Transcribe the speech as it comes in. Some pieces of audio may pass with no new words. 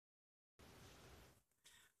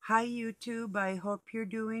Hi, YouTube. I hope you're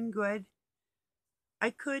doing good. I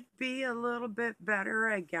could be a little bit better.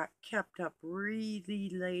 I got kept up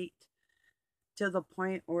really late to the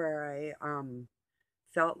point where I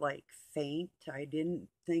felt like faint. I didn't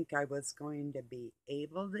think I was going to be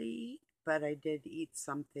able to eat, but I did eat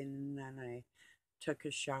something and then I took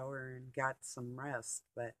a shower and got some rest,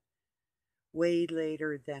 but way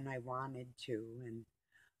later than I wanted to, and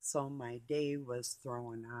so my day was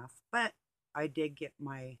thrown off. But I did get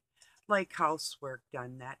my housework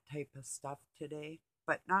done, that type of stuff today,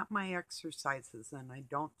 but not my exercises, and I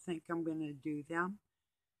don't think I'm going to do them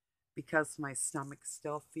because my stomach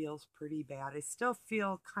still feels pretty bad. I still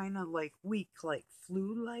feel kind of like weak, like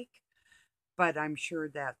flu like, but I'm sure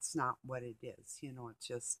that's not what it is. It's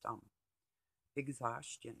just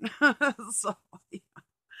exhaustion. So yeah.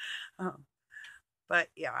 Um, but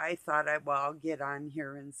yeah, I thought I'll get on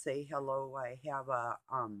here and say hello. I have a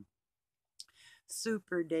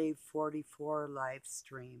Super Day 44 live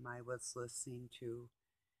stream I was listening to,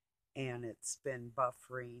 and it's been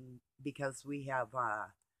buffering because we have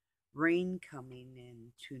rain coming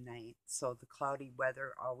in tonight. So the cloudy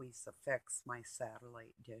weather always affects my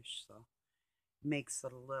satellite dish, so it makes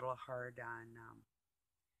it a little hard on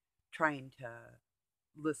trying to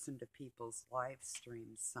listen to people's live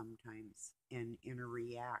streams sometimes and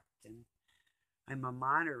interact. And I'm a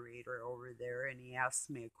moderator over there, and he asked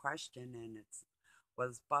me a question, and it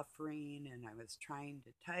was buffering, and I was trying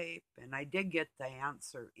to type, and I did get the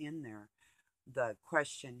answer in there. The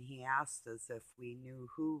question he asked is if we knew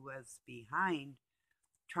who was behind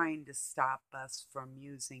trying to stop us from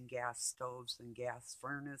using gas stoves and gas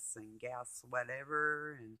furnace and gas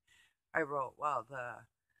whatever. And I wrote, well, the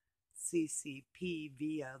CCP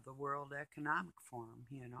via the World Economic Forum.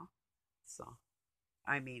 So,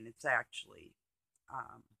 I mean, it's actually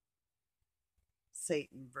um,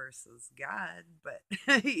 Satan versus God, but,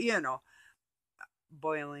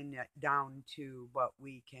 boiling it down to what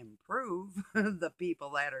we can prove, the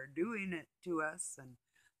people that are doing it to us. And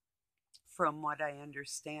from what I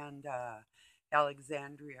understand,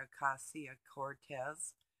 Alexandria Ocasio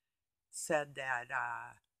Cortez said that,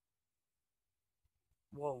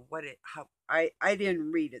 well, what it, how, I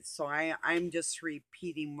didn't read it, so I'm just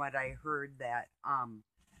repeating what I heard that,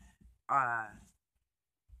 uh,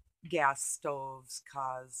 gas stoves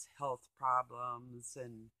cause health problems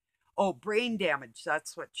and oh, brain damage.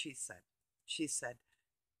 That's what she said. She said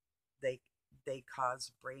they they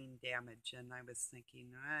cause brain damage, and I was thinking,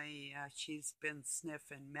 oh, yeah, she's been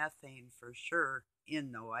sniffing methane for sure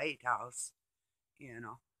in the White House, you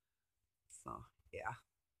know. So yeah,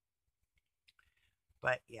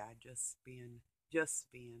 but yeah, just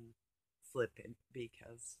being flippant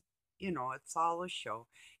because it's all a show.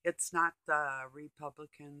 It's not the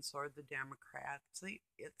Republicans or the Democrats.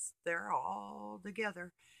 They're all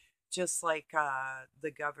together. Just like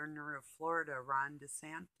the governor of Florida, Ron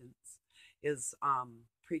DeSantis, is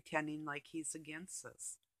pretending like he's against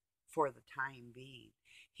us for the time being.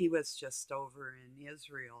 He was just over in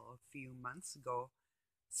Israel a few months ago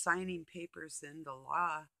signing papers into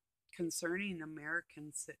law concerning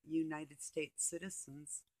American United States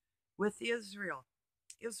citizens with Israel.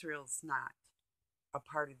 Israel's not a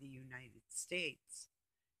part of the United States,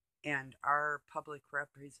 and our public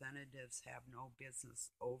representatives have no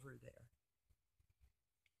business over there.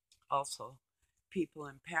 Also, people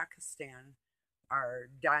in Pakistan are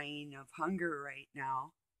dying of hunger right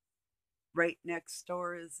now. Right next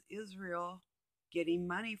door is Israel getting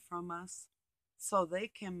money from us so they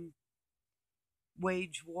can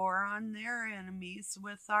wage war on their enemies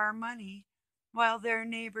with our money while their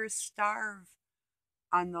neighbors starve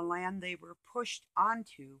on the land they were pushed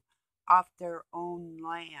onto off their own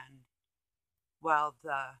land while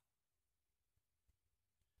the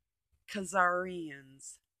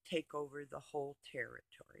Khazarians take over the whole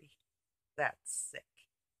territory. That's sick.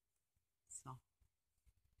 So,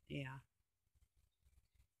 yeah.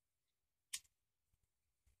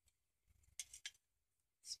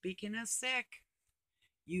 Speaking of sick,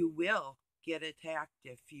 you will get attacked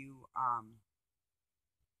if you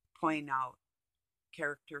point out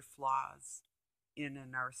character flaws in a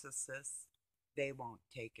narcissist. They won't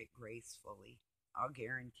take it gracefully. I'll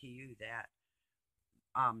guarantee you that.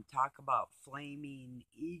 Talk about flaming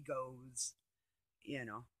egos, you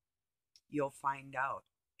know, you'll find out.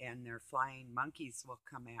 And their flying monkeys will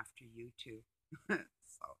come after you too.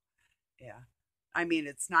 So, yeah. I mean,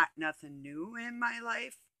 it's not nothing new in my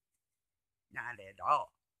life. Not at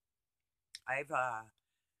all. I've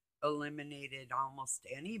eliminated almost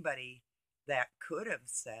anybody that could have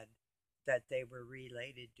said that they were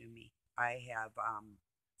related to me. I have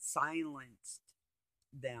silenced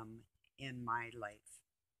them in my life.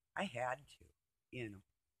 I had to, you know.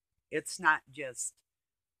 It's not just,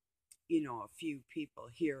 a few people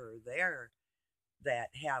here or there that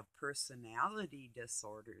have personality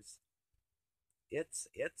disorders.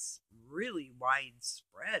 It's really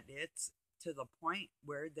widespread. It's to the point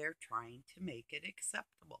where they're trying to make it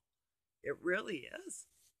acceptable. It really is,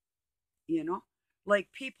 you know?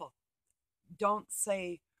 Like people don't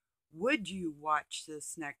say, "Would you watch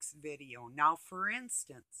this next video?" Now, for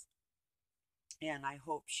instance, and I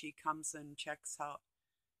hope she comes and checks out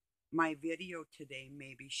my video today.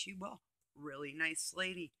 Maybe she will. Really nice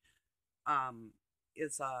lady. Um,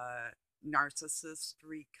 is a narcissist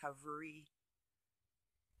recovery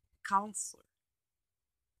counselor.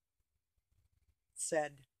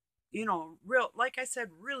 Said, real, like I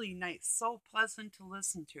said, really nice, so pleasant to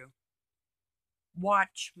listen to.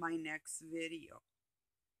 Watch my next video.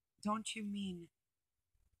 Don't you mean,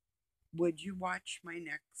 would you watch my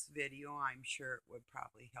next video? I'm sure it would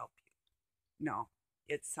probably help you. No,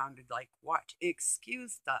 it sounded like watch.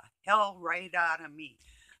 Excuse the hell right out of me.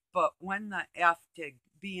 But when the F to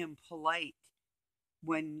being polite,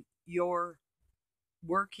 when you're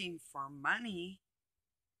working for money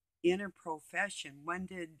in a profession, when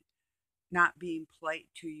did not being polite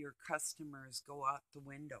to your customers go out the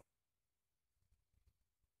window?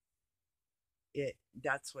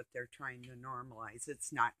 That's what they're trying to normalize.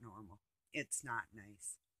 It's not normal. It's not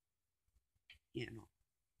nice. You know,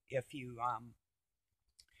 if you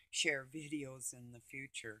share videos in the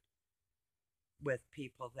future with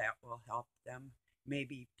people that will help them,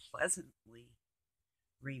 maybe pleasantly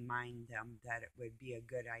remind them that it would be a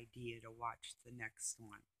good idea to watch the next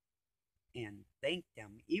one and thank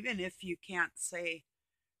them. Even if you can't say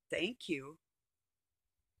thank you,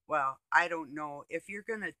 well, I don't know. If you're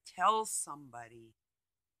going to tell somebody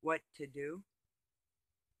what to do,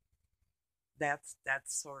 that's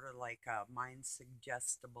sort of like a mind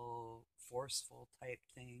suggestible, forceful type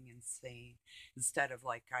thing, and saying, instead of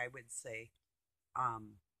like I would say,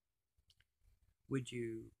 um, would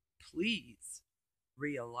you please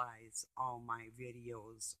realize all my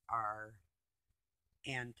videos are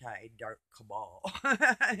anti dark cabal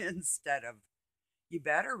instead of you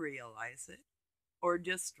better realize it or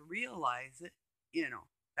just realize it,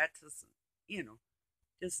 that doesn't, you know,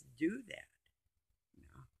 just do that.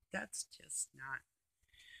 No, that's just not,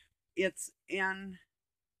 and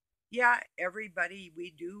yeah, everybody,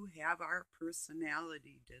 we do have our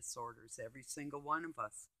personality disorders, every single one of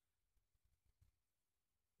us.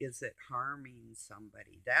 Is it harming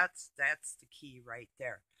somebody? That's the key right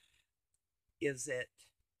there. Is it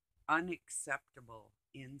unacceptable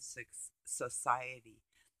in society?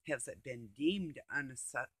 Has it been deemed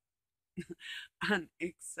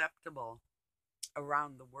unacceptable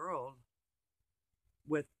around the world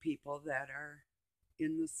with people that are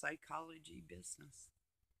in the psychology business?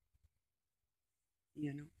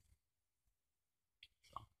 You know,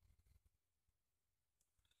 so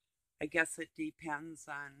I guess it depends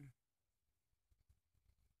on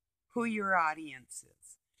who your audience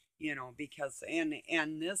is, because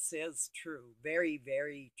and this is true, very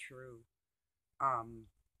very true. Um,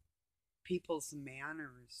 people's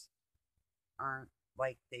manners aren't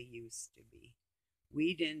like they used to be.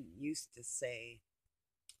 We didn't used to say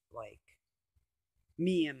like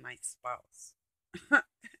me and my spouse.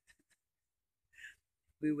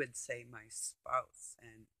 We would say my spouse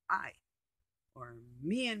and I, or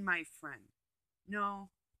me and my friend.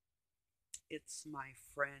 No, it's my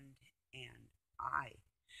friend and I.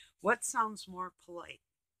 What sounds more polite?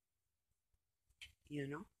 You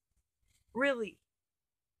know? Really.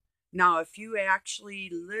 Now, if you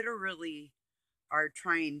actually literally are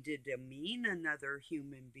trying to demean another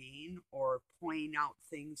human being or point out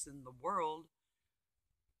things in the world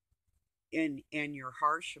and you're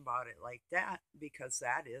harsh about it like that, because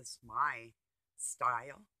that is my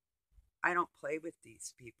style, I don't play with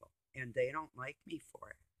these people and they don't like me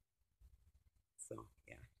for it. So,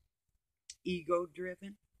 yeah. Ego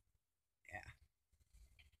driven? Yeah.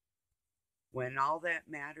 When all that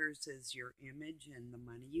matters is your image and the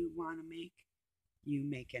money you want to make, you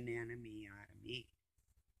make an enemy out of me.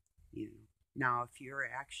 Now, if you're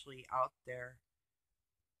actually out there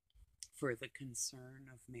for the concern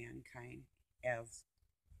of mankind as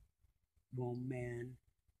woman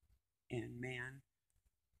and man,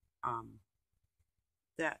 um,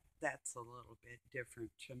 that's a little bit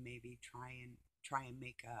different to maybe try and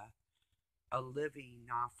make a living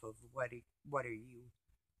off of what are you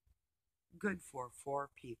good for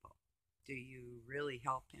people? Do you really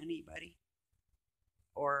help anybody?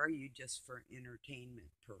 Or are you just for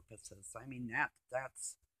entertainment purposes? I mean,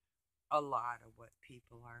 that's a lot of what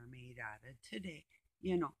people are made out of today,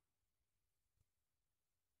 you know.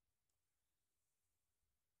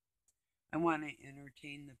 I want to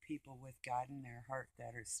entertain the people with God in their heart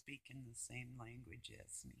that are speaking the same language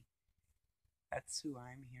as me. That's who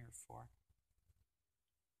I'm here for.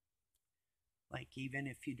 Like, even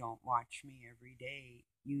if you don't watch me every day,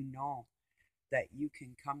 you know that you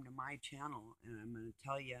can come to my channel and I'm going to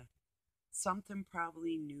tell you something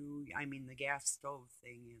probably new. I mean, the gas stove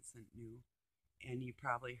thing isn't new, and you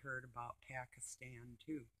probably heard about Pakistan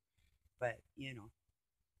too. But,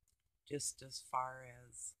 just as far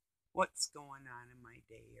as what's going on in my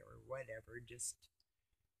day or whatever, just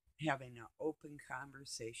having an open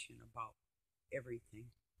conversation about everything,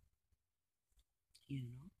 you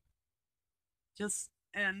know. Just,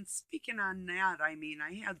 and speaking on that, I mean,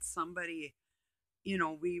 I had somebody,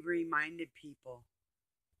 we reminded people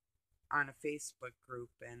on a Facebook group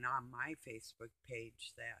and on my Facebook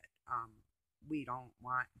page that we don't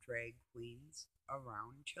want drag queens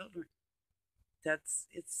around children. It's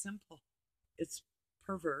simple. It's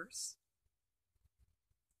perverse.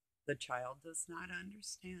 The child does not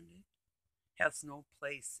understand it, has no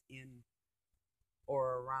place in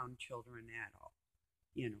or around children at all.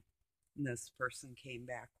 You know, and this person came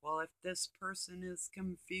back, well, if this person is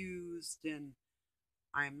confused, and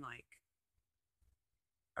I'm like,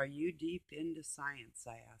 are you deep into science?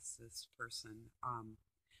 I asked this person,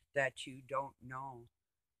 that you don't know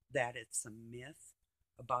that it's a myth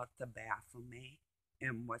about the Baphomet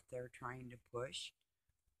and what they're trying to push.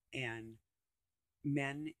 And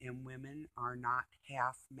men and women are not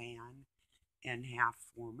half man and half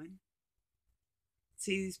woman.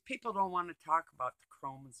 See, these people don't want to talk about the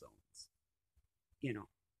chromosomes, you know.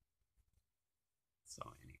 So,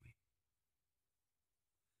 anyway,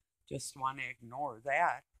 just want to ignore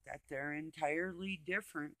that they're entirely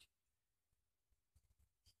different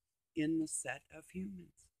in the set of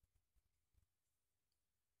humans.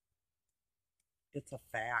 It's a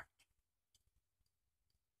fact.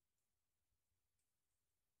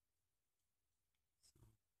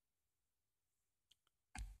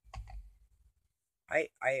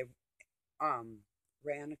 I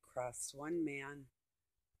ran across one man.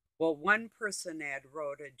 Well, one person had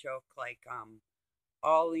wrote a joke like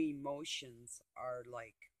all emotions are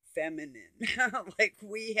like feminine, like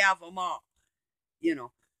we have them all, you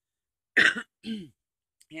know.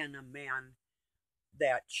 And a man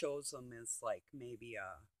that chose them as like maybe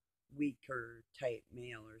a weaker type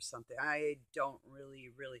male or something. I don't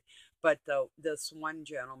really, but this one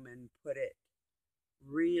gentleman put it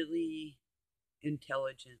really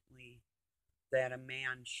intelligently that a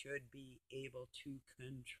man should be able to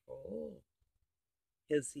control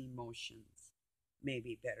his emotions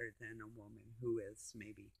maybe better than a woman who is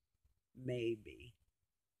maybe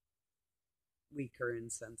weaker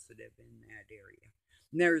and sensitive in that area.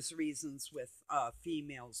 And there's reasons with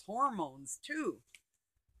females' hormones too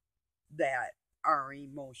that our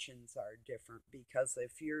emotions are different, because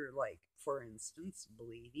if you're like, for instance,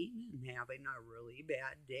 bleeding and having a really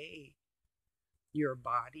bad day, your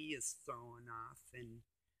body is thrown off, and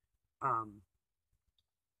um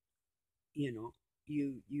you know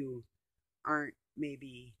you aren't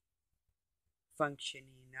maybe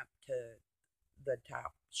functioning up to the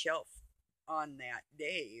top shelf on that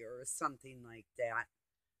day or something like that,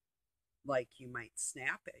 like you might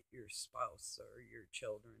snap at your spouse or your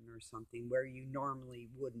children or something where you normally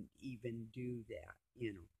wouldn't even do that.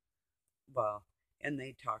 Well, and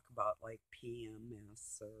they talk about like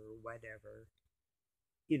PMS or whatever.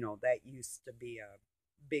 That used to be a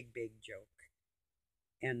big joke.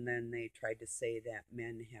 And then they tried to say that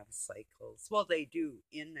men have cycles. Well, they do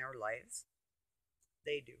in their lives.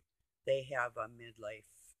 They do. They have a midlife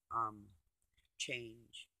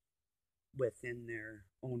change within their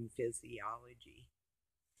own physiology,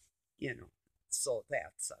 you know. So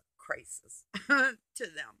that's a crisis to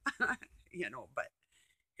them, but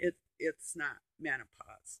it's not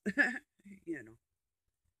menopause, you know.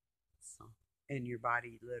 So, and your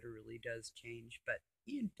body literally does change, but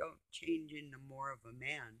you don't change into more of a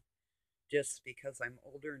man just because I'm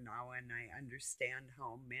older now and I understand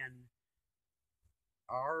how men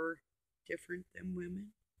are different than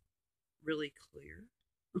women. Really clear.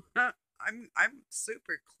 I'm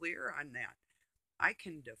super clear on that. I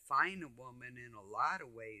can define a woman in a lot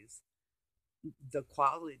of ways, the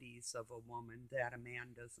qualities of a woman that a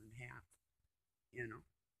man doesn't have, you know,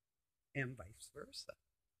 and vice versa.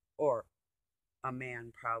 Or a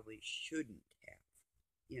man probably shouldn't have,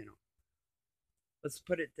 you know. Let's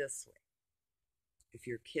put it this way. If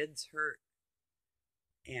your kid's hurt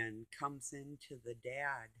and comes into the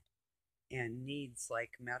dad and needs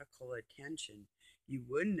like medical attention, you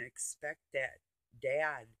wouldn't expect that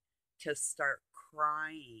dad to start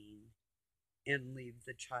crying and leave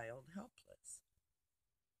the child helpless.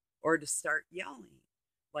 or to start yelling,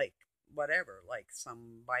 like whatever, like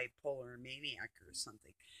some bipolar maniac or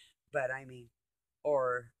something. But I mean,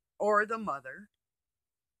 or the mother,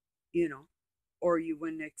 you know, or you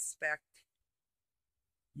wouldn't expect,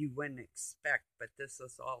 but this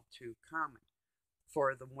is all too common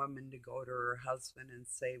for the woman to go to her husband and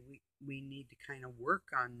say, we need to kind of work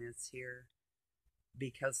on this here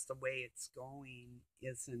because the way it's going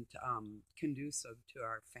isn't conducive to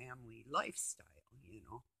our family lifestyle,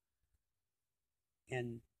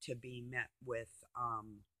 and to be met with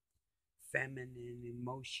feminine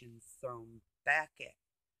emotions thrown back at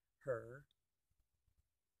her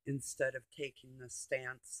instead of taking the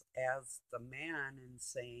stance as the man and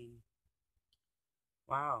saying,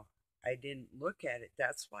 wow, I didn't look at it.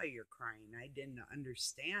 That's why you're crying. I didn't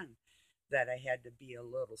understand that I had to be a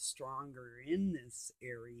little stronger in this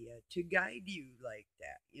area to guide you like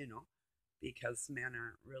that, because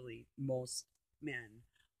most men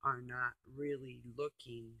are not really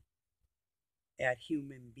looking at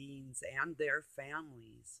human beings and their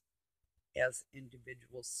families as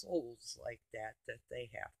individual souls like that they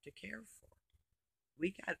have to care for.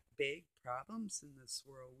 We got big problems in this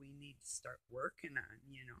world we need to start working on.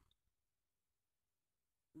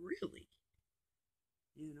 Really,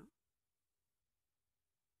 you know.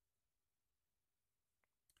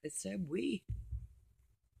 I said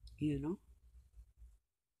you know.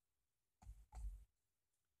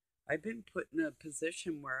 I've been put in a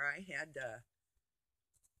position where I had to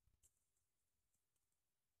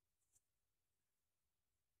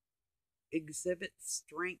exhibit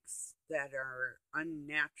strengths that are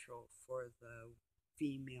unnatural for the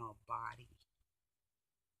female body,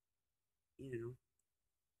 you know.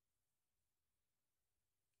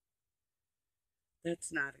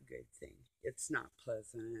 That's not a good thing. It's not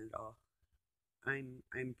pleasant at all. I'm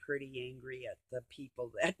pretty angry at the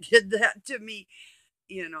people that did that to me,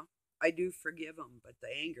 you know. I do forgive them, but the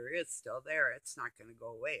anger is still there. It's not going to go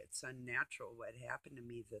away. It's unnatural what happened to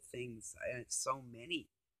me. The things, so many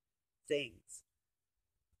things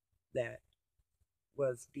that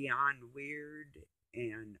was beyond weird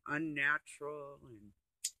and unnatural, and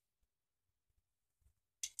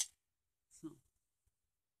so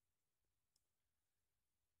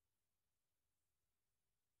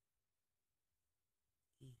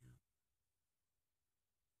yeah.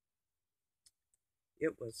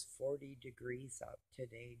 It was 40 degrees out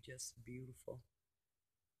today, just beautiful.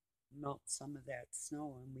 Melt some of that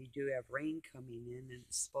snow, and we do have rain coming in, and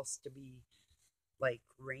it's supposed to be like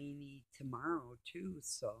rainy tomorrow too.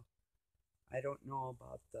 So I don't know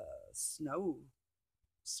about the snow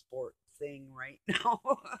sport thing right now.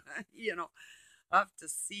 I'll have to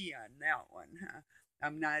see on that one. Huh?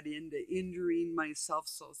 I'm not into injuring myself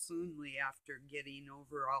so soonly after getting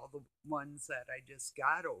over all the ones that I just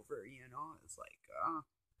got over. It's like, oh,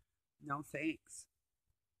 no thanks.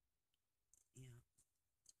 Yeah,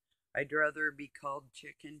 I'd rather be called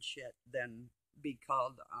chicken shit than be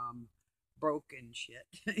called broken shit.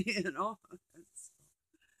 So,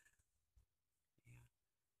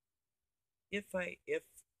 yeah. If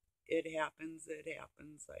it happens, it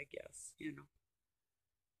happens. I guess.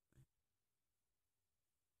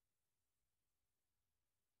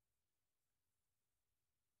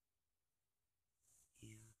 Yeah,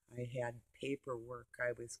 I had paperwork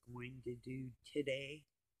I was going to do today.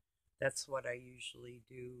 That's what I usually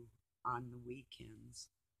do on the weekends.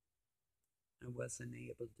 I wasn't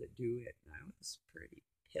able to do it, and I was pretty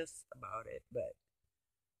pissed about it. But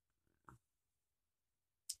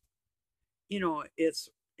it's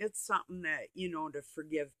something that to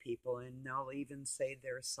forgive people, and they'll even say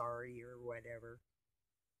they're sorry or whatever.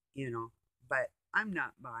 You know, but I'm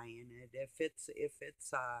not buying it if it's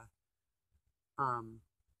um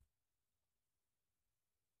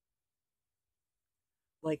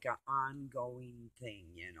like a ongoing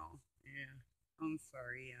thing. Yeah, I'm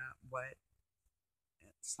sorry. What?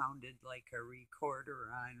 It sounded like a recorder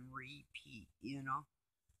on repeat.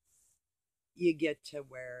 You get to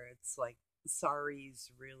where it's like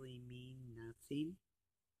sorries really mean nothing,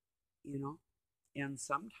 you know? And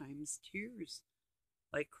sometimes tears,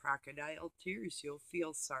 like crocodile tears, you'll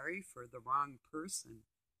feel sorry for the wrong person.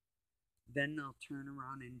 Then they'll turn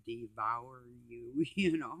around and devour you,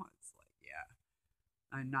 It's like, yeah,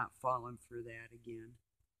 I'm not falling for that again.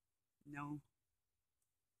 No.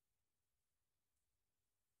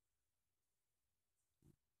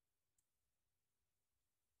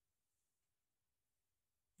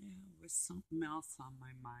 Yeah, there was something else on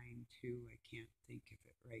my mind too. I can't think of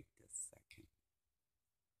it right this second.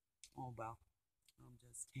 Oh well, I'll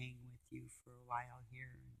just hang with you for a while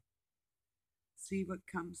here and see what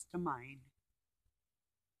comes to mind.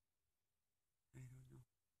 I don't know.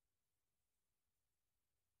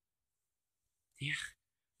 Yeah.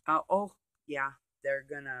 Oh, yeah. They're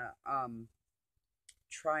gonna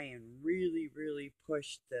try and really, really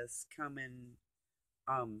push this coming.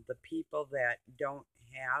 The people that don't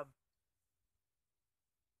have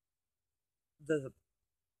the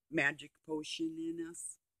magic potion in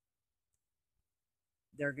us,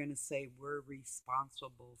 they're gonna say we're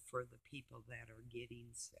responsible for the people that are getting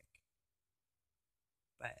sick.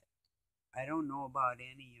 But I don't know about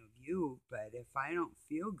any of you, but if I don't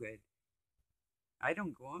feel good, I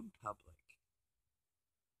don't go in public.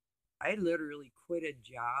 I literally quit a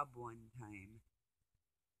job one time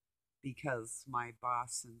because my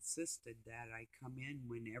boss insisted that I come in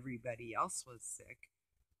when everybody else was sick,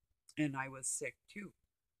 and I was sick too.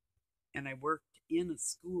 And I worked in a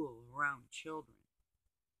school around children.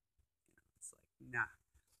 It's like, nah.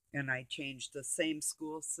 And I changed the same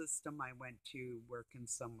school system. I went to work in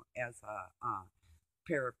some as a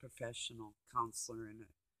paraprofessional counselor in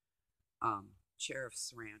a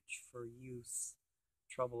sheriff's ranch for youth,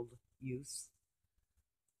 troubled youth.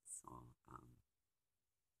 So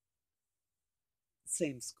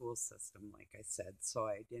same school system, like I said. So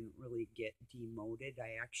I didn't really get demoted.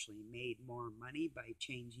 I actually made more money by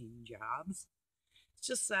changing jobs. It's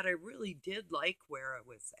just that I really did like where I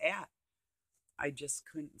was at. I just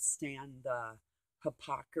couldn't stand the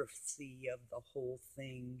hypocrisy of the whole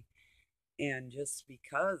thing. And just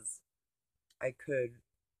because I could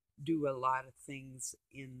do a lot of things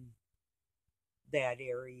in that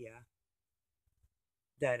area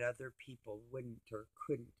that other people wouldn't or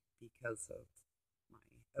couldn't because of my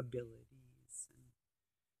abilities and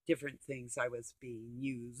different things I was being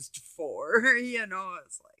used for.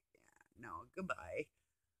 It's like, yeah, no, goodbye.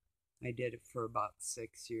 I did it for about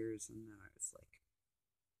 6 years and then I was like,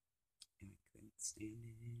 I couldn't stand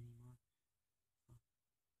it anymore.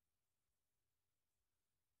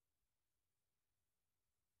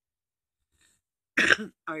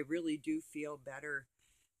 I really do feel better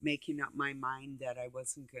making up my mind that I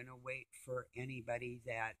wasn't going to wait for anybody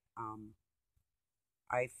that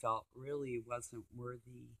I felt really wasn't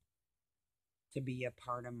worthy to be a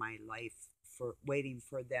part of my life, for waiting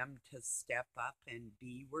for them to step up and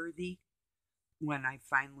be worthy. When I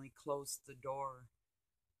finally closed the door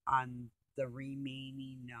on the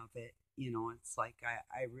remaining of it, it's like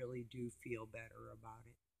I really do feel better about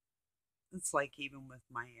it. It's like even with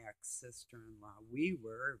my ex sister in law, we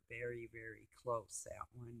were very, very close at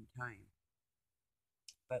one time.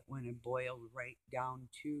 But when it boiled right down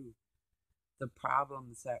to the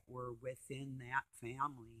problems that were within that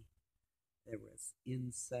family, there was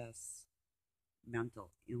incest,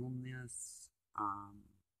 mental illness,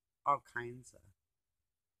 all kinds of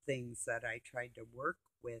things that I tried to work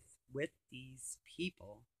with these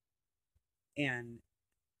people. And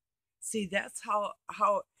see, that's how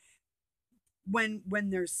when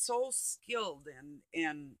they're so skilled,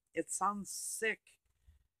 and it sounds sick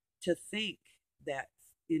to think that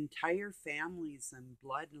entire families and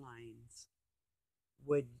bloodlines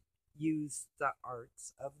would use the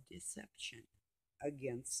arts of deception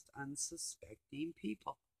against unsuspecting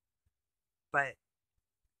people. But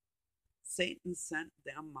Satan sent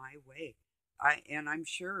them my way. I'm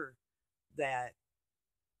sure that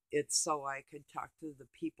it's so I could talk to the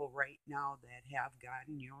people right now that have God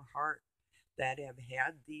in your heart, that have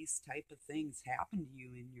had these type of things happen to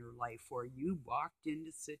you in your life where you walked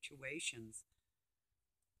into situations,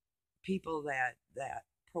 people that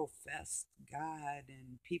professed God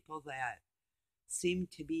and people that seem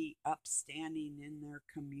to be upstanding in their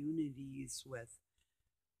communities with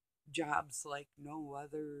jobs like no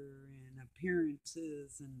other and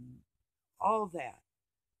appearances and all that.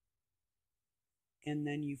 And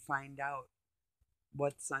then you find out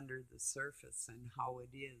what's under the surface and how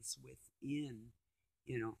it is within,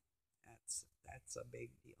 you know, that's a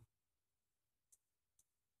big deal.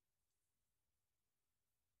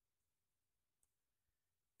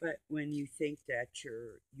 But when you think that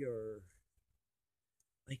you're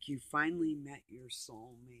like you finally met your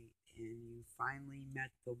soulmate and you finally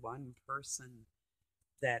met the one person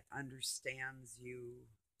that understands you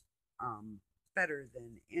better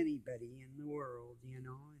than anybody in the world, and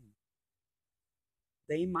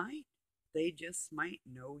they might, they just might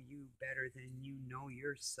know you better than you know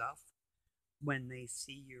yourself when they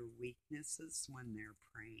see your weaknesses, when they're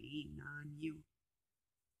preying on you.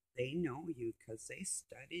 They know you because they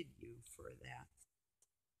studied you for that,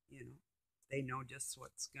 you know. They know just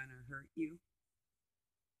what's going to hurt you,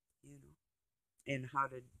 you know, and how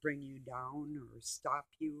to bring you down or stop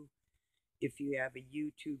you. If you have a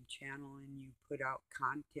YouTube channel and you put out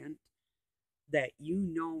content that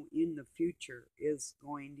in the future is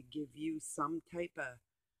going to give you some type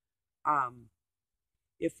of,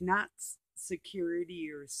 if not security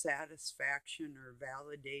or satisfaction or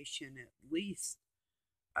validation, at least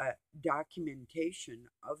documentation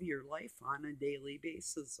of your life on a daily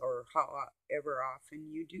basis, or however often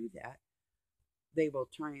you do that. They will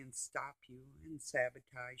try and stop you and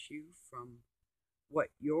sabotage you from what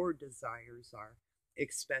your desires are,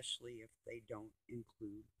 especially if they don't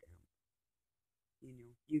include them.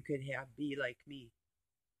 You could have be like me,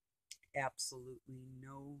 absolutely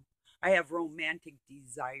no. I have romantic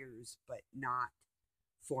desires, but not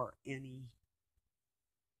for any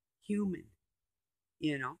human,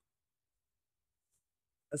 you know,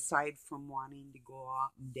 aside from wanting to go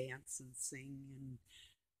out and dance and sing and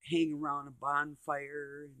hang around a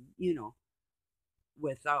bonfire and,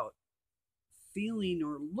 without feeling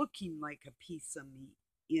or looking like a piece of meat,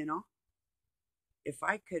 you know. If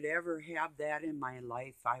I could ever have that in my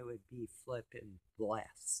life, I would be flippin'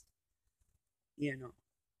 blessed, you know.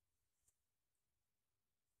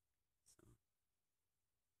 So,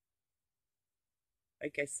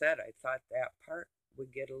 like I said, I thought that part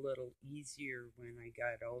would get a little easier when I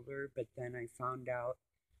got older, but then I found out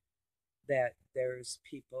that there's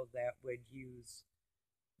people that would use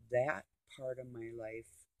that part of my life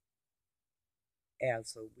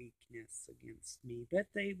as a weakness against me, but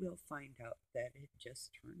they will find out that it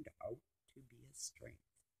just turned out to be a strength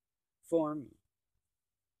for me.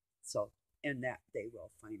 So, and that they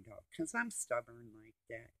will find out because I'm stubborn like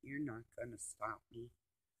that. You're not going to stop me.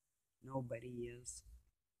 Nobody is,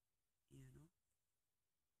 you know.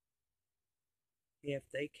 If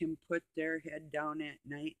they can put their head down at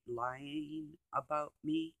night lying about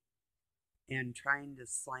me and trying to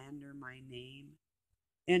slander my name,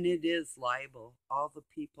 and it is libel, all the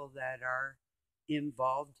people that are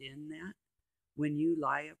involved in that, when you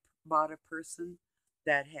lie about a person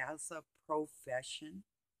that has a profession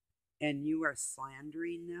and you are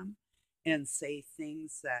slandering them and say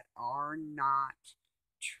things that are not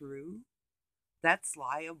true, that's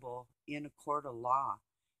liable in a court of law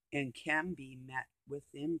and can be met with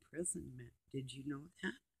imprisonment. Did you know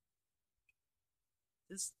that?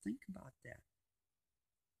 Just think about that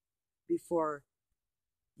before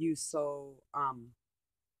you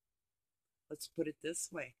let's put it this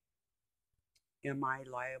way. Am I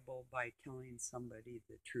liable by telling somebody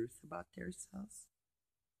the truth about themselves?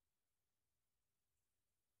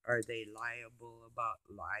 Are they liable about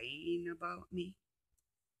lying about me?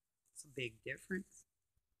 It's a big difference.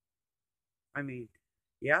 I mean,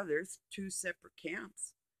 yeah, there's two separate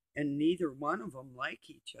camps, and neither one of them like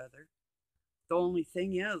each other. The only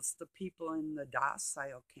thing is, the people in the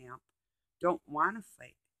docile camp don't want to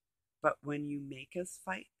fight. But when you make us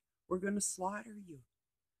fight, we're going to slaughter you,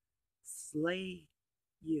 slay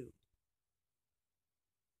you,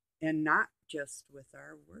 and not just with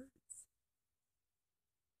our words.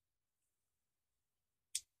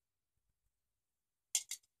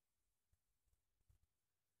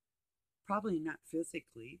 Probably not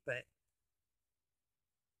physically, but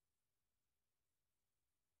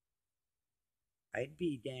I'd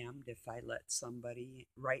be damned if I let somebody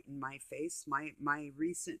right in my face, my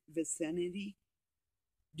recent vicinity,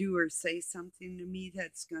 do or say something to me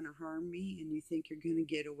that's going to harm me, and you think you're going to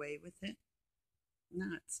get away with it.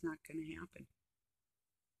 No, it's not going to happen.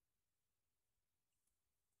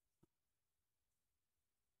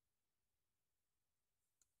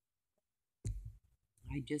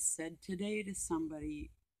 I just said today to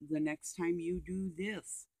somebody, the next time you do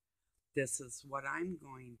this, this is what I'm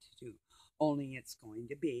going to do. Only it's going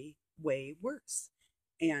to be way worse.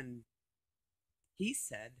 And he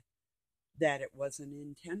said that it wasn't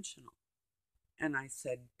intentional. And I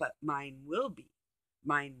said, but mine will be.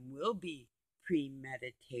 Mine will be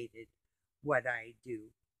premeditated, what I do.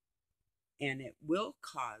 And it will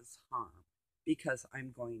cause harm because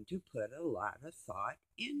I'm going to put a lot of thought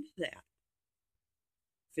into that.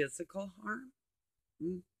 Physical harm?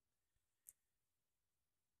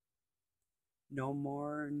 No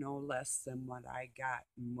more, no less than what I got,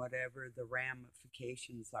 and whatever the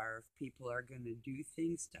ramifications are. If people are going to do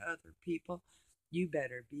things to other people, you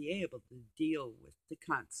better be able to deal with the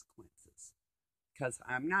consequences. Because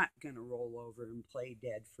I'm not going to roll over and play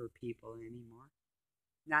dead for people anymore.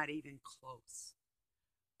 Not even close.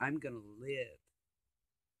 I'm going to live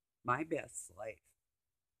my best life.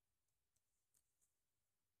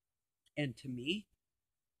 And to me,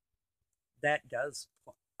 that does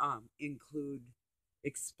include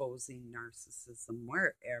exposing narcissism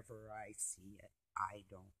wherever I see it. I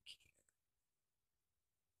don't care.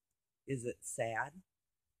 Is it sad?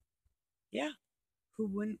 Yeah. Who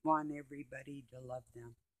wouldn't want everybody to love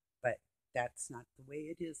them? But that's not the way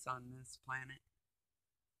it is on this planet.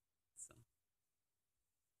 So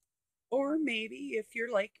Or maybe if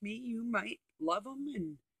you're like me, you might love them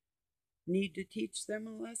and need to teach them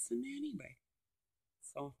a lesson anyway.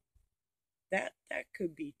 So that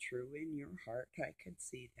could be true in your heart. I could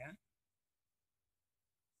see that.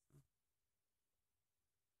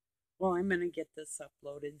 Well, I'm going to get this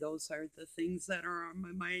uploaded. Those are the things that are on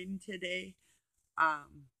my mind today.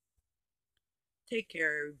 Um, Take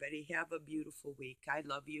care, everybody. Have a beautiful week. I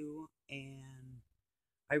love you, and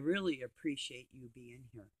I really appreciate you being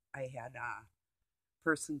here. I had a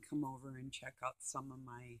person come over and check out some of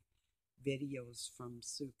my videos from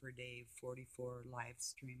Super Dave 44 live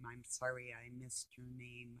stream. I'm sorry I missed your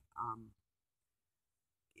name.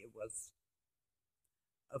 It was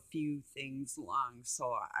a few things long,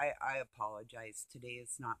 so I apologize. Today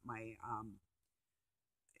is not my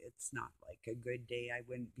it's not like a good day. I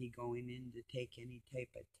wouldn't be going in to take any type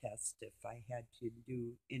of test if I had to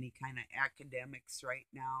do any kind of academics right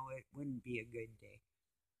now. It wouldn't be a good day.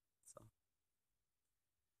 So,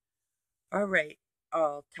 all right.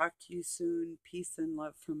 I'll talk to you soon. Peace and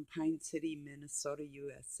love from Pine City, Minnesota,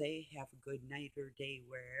 USA. Have a good night or day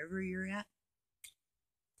wherever you're at.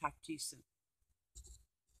 Talk to you soon.